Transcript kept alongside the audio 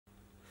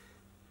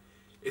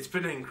It's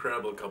been an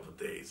incredible couple of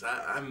days.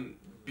 I'm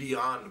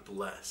beyond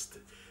blessed.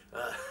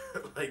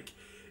 Like,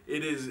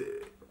 it is,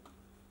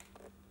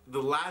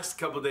 the last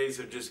couple of days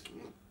have just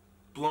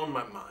blown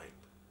my mind.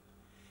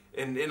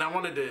 And I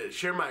wanted to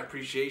share my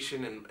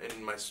appreciation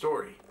and my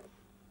story.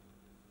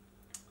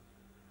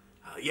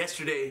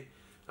 Yesterday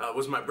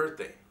was my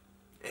birthday.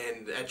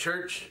 And at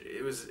church,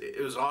 it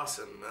was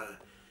awesome.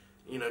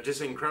 You know,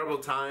 just an incredible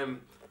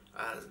time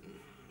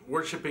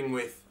worshiping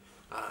with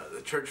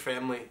the church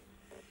family.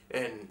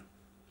 And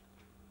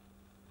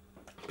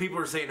people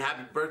were saying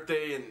happy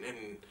birthday, and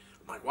I'm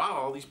like, wow,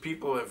 all these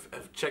people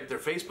have checked their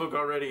Facebook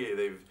already.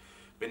 They've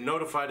been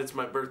notified it's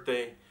my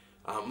birthday.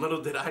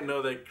 Little did I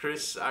know that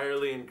Chris,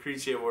 Irely, and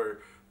Crecia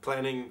were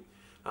planning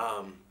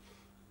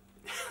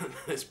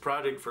this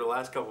project for the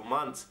last couple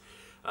months.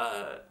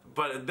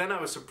 But then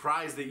I was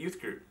surprised at youth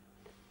group.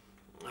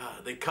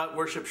 They cut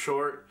worship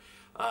short.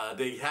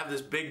 They have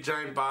this big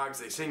giant box.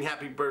 They sing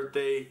happy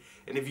birthday.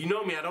 And if you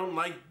know me, I don't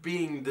like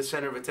being the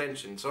center of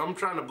attention. So I'm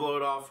trying to blow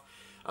it off.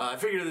 I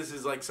figure this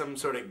is like some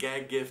sort of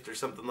gag gift or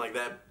something like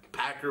that.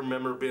 Packer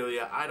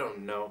memorabilia. I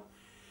don't know.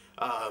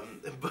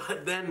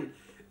 But then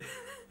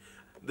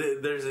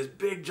there's this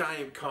big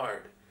giant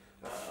card.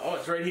 Oh,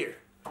 it's right here.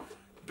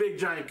 Big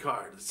giant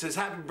card. It says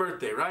happy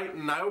birthday, right?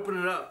 And I open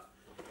it up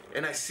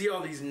and I see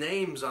all these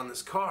names on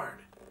this card.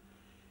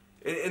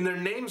 And they're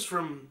names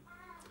from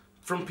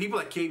people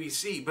at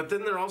KBC, but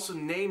then they're also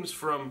names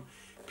from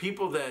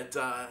people that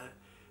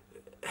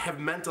have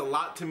meant a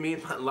lot to me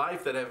in my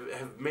life, that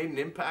have made an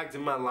impact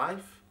in my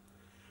life.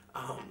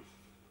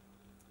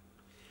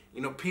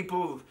 You know,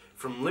 people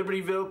from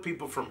Libertyville,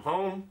 people from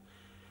home,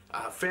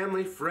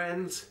 family,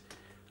 friends.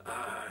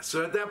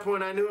 So at that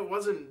point I knew it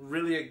wasn't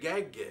really a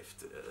gag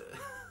gift.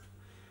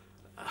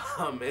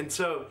 And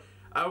so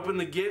I opened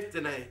the gift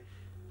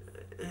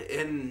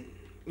and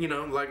you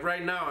know, like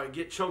right now I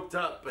get choked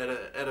up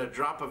at a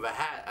drop of a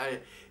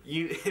hat.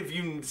 If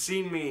you've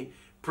seen me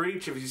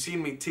preach, if you've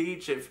seen me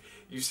teach, if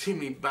you've seen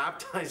me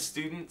baptize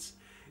students,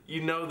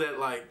 you know that,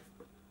 like,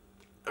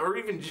 or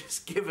even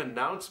just give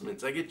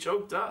announcements, I get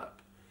choked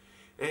up.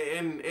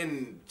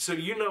 And so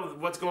you know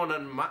what's going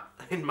on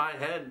in my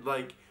head.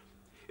 Like,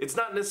 it's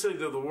not necessarily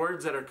the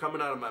words that are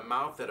coming out of my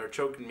mouth that are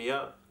choking me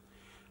up.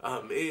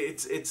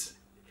 It's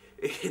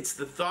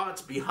the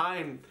thoughts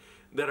behind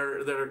that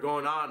are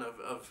going on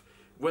of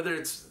whether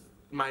it's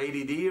my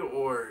ADD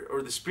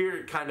or the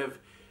Spirit kind of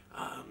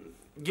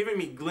giving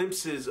me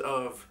glimpses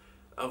of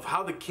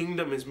how the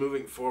kingdom is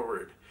moving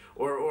forward,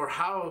 or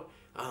how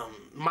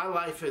my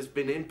life has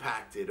been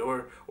impacted,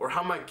 or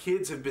how my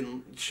kids have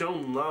been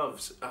shown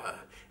love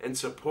and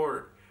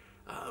support.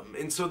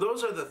 And so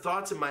those are the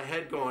thoughts in my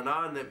head going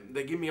on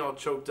that get me all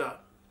choked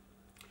up.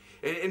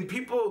 And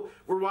people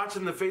were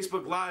watching the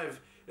Facebook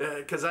Live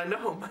because I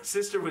know my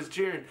sister was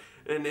cheering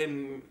and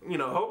you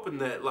know, hoping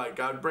that, like,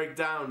 I'd break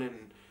down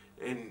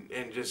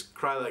and just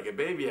cry like a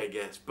baby, I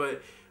guess.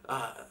 But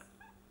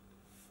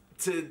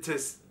to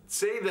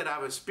say that I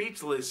was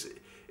speechless,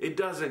 it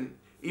doesn't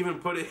even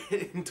put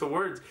it into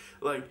words.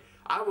 Like,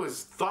 I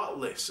was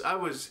thoughtless.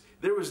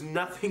 There was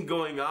nothing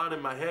going on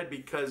in my head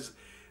because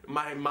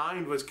my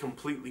mind was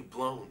completely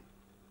blown.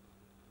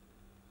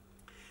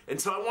 And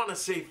so I want to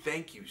say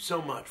thank you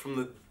so much from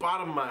the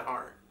bottom of my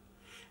heart.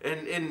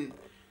 And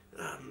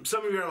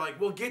some of you are like,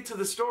 well, get to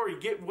the story,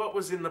 get what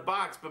was in the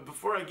box. But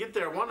before I get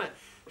there, I want to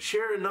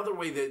share another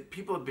way that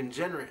people have been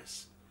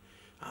generous.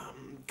 A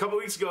couple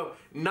weeks ago,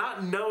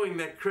 not knowing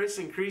that Chris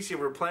and Crecia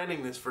were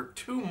planning this for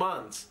 2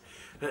 months,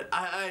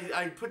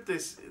 I put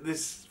this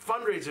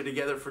fundraiser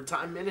together for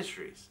Time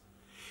Ministries.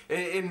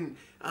 And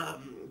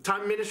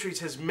Time Ministries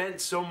has meant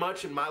so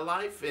much in my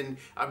life, and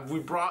we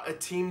brought a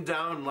team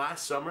down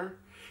last summer,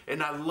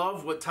 and I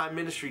love what Time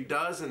Ministry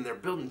does, and they're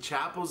building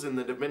chapels in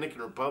the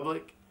Dominican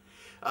Republic.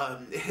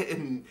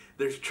 And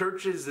there's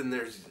churches and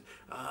there's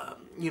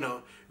you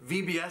know,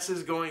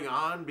 VBSs going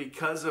on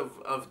because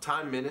of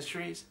Time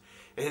Ministries,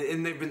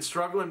 and they've been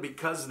struggling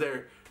because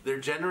their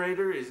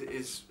generator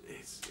is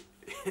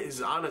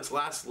on its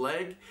last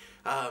leg,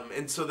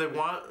 and so they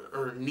want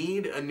or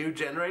need a new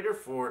generator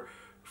for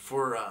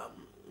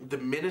the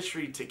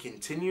ministry to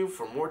continue,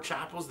 for more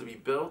chapels to be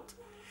built.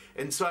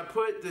 And so I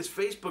put this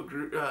Facebook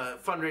group,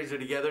 fundraiser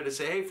together to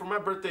say, hey, for my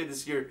birthday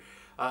this year,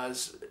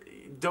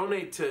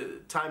 donate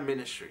to Time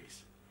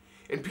Ministries.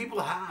 And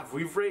people have.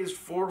 We've raised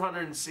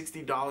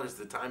 $460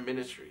 to Time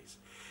Ministries.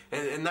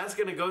 And that's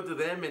going to go to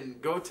them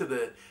and go to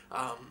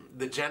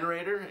the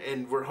generator.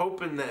 And we're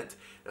hoping that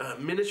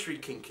ministry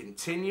can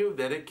continue,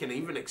 that it can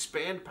even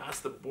expand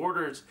past the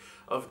borders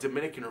of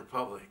Dominican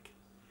Republic.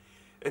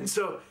 And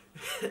so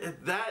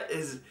that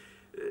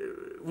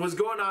was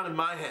going on in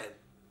my head.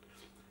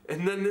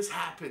 And then this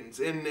happens,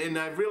 and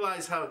I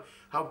realize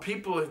how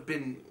people have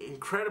been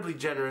incredibly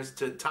generous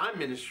to Time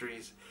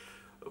Ministries,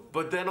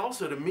 but then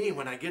also to me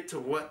when I get to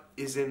what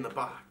is in the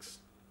box.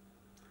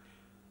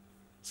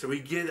 So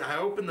I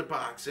open the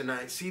box and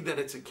I see that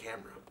it's a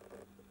camera.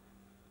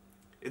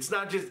 It's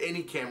not just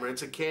any camera,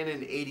 it's a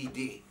Canon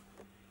 80D.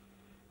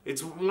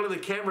 It's one of the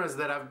cameras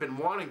that I've been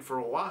wanting for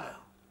a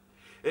while.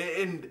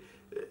 And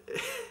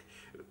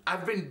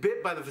I've been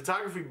bit by the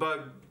photography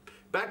bug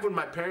back when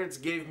my parents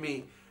gave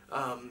me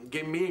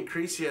and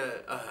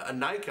Crecia a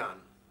Nikon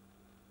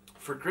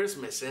for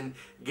Christmas, and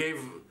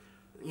gave,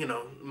 you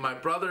know, my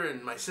brother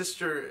and my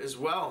sister as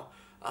well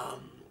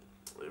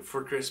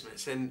for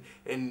Christmas, and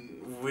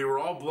we were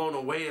all blown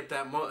away at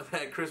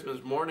that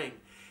Christmas morning,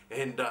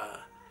 and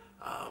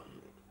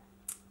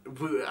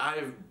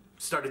I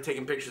started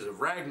taking pictures of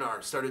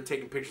Ragnar, started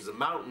taking pictures of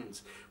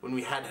mountains. When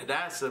we had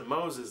Hadassah,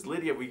 Moses,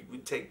 Lydia,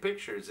 we'd take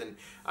pictures, and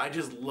I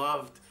just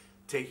loved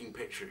taking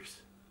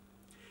pictures.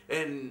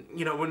 And,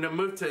 you know, when I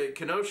moved to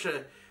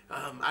Kenosha,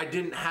 I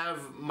didn't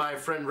have my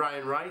friend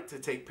Ryan Wright to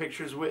take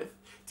pictures with,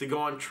 to go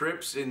on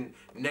trips in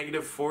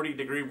negative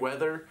 40-degree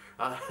weather,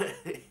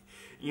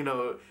 you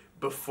know,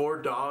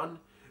 before dawn.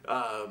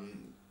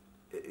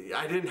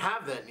 I didn't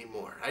have that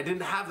anymore. I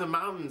didn't have the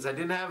mountains. I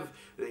didn't have,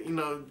 you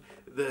know,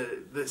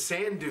 the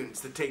sand dunes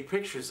to take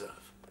pictures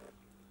of.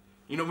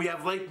 You know, we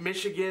have Lake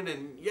Michigan,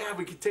 and yeah,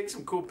 we could take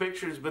some cool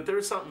pictures, but there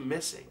was something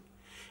missing.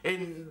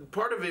 And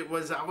part of it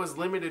was I was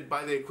limited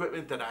by the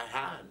equipment that I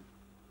had.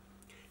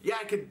 Yeah,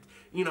 I could,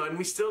 you know, and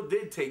we still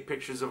did take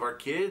pictures of our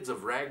kids,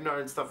 of Ragnar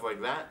and stuff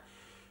like that.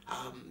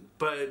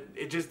 But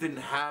it just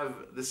didn't have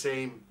the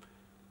same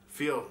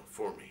feel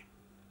for me.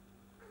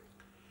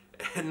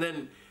 And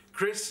then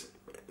Chris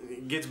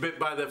gets bit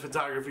by the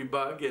photography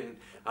bug, and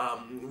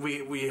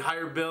we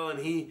hire Bill, and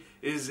he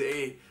is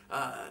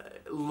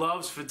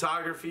loves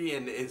photography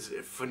and is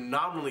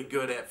phenomenally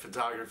good at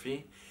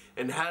photography,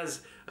 and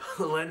has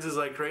lenses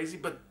like crazy,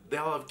 but they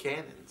all have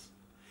Canons.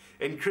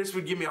 And Chris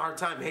would give me a hard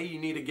time. Hey, you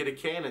need to get a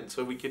Canon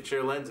so we could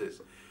share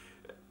lenses.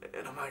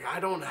 And I'm like, I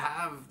don't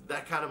have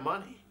that kind of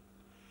money.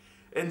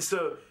 And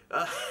so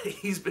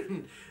he's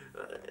been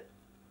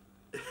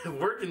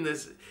working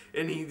this,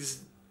 and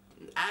he's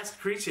asked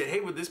Crecia, hey,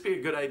 would this be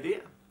a good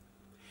idea?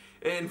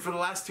 And for the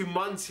last 2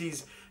 months,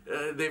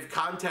 they've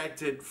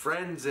contacted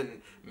friends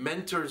and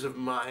mentors of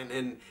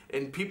mine,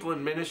 and people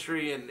in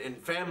ministry, and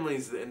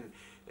families,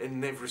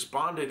 and they've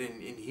responded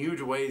in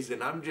huge ways,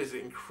 and I'm just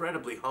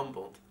incredibly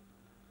humbled.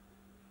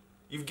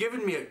 You've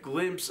given me a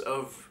glimpse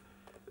of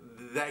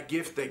that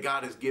gift that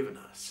God has given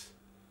us.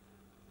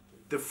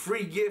 The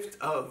free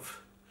gift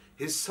of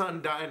His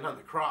Son dying on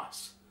the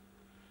cross.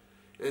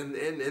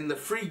 And the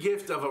free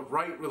gift of a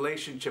right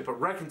relationship, a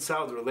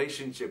reconciled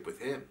relationship with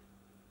Him.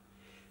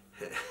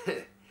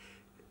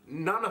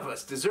 None of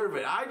us deserve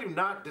it. I do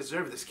not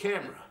deserve this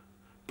camera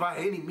by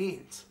any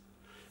means.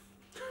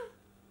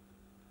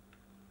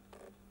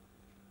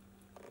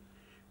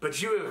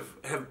 But you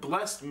have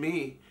blessed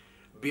me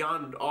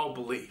beyond all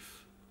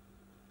belief.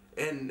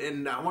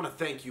 And I want to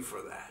thank you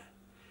for that.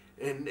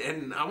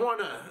 And I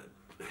want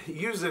to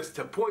use this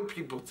to point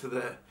people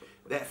to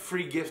that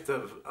free gift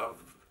of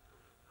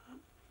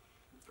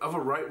a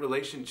right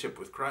relationship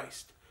with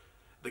Christ,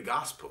 the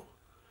gospel.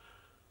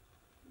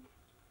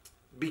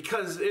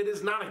 Because it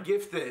is not a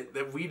gift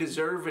that we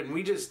deserve, and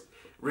we just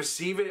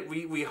receive it.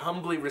 We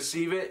humbly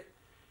receive it,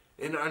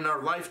 and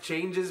our life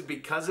changes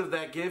because of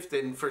that gift.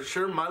 And for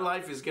sure my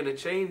life is going to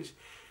change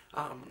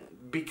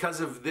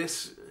because of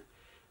this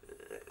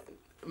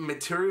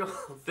material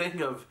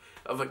thing of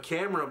a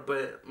camera,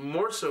 but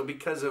more so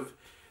because of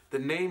the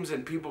names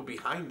and people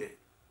behind it.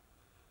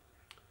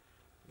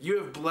 You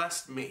have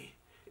blessed me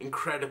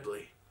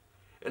incredibly,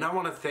 and I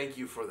want to thank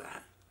you for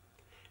that.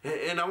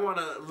 And I want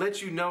to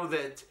let you know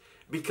that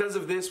because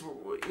of this,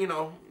 you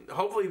know,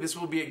 hopefully this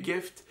will be a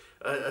gift,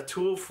 a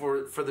tool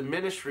for the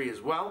ministry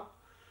as well,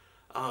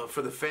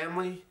 for the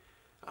family.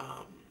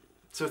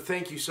 So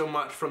thank you so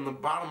much from the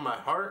bottom of my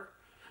heart.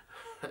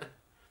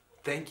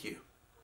 Thank you.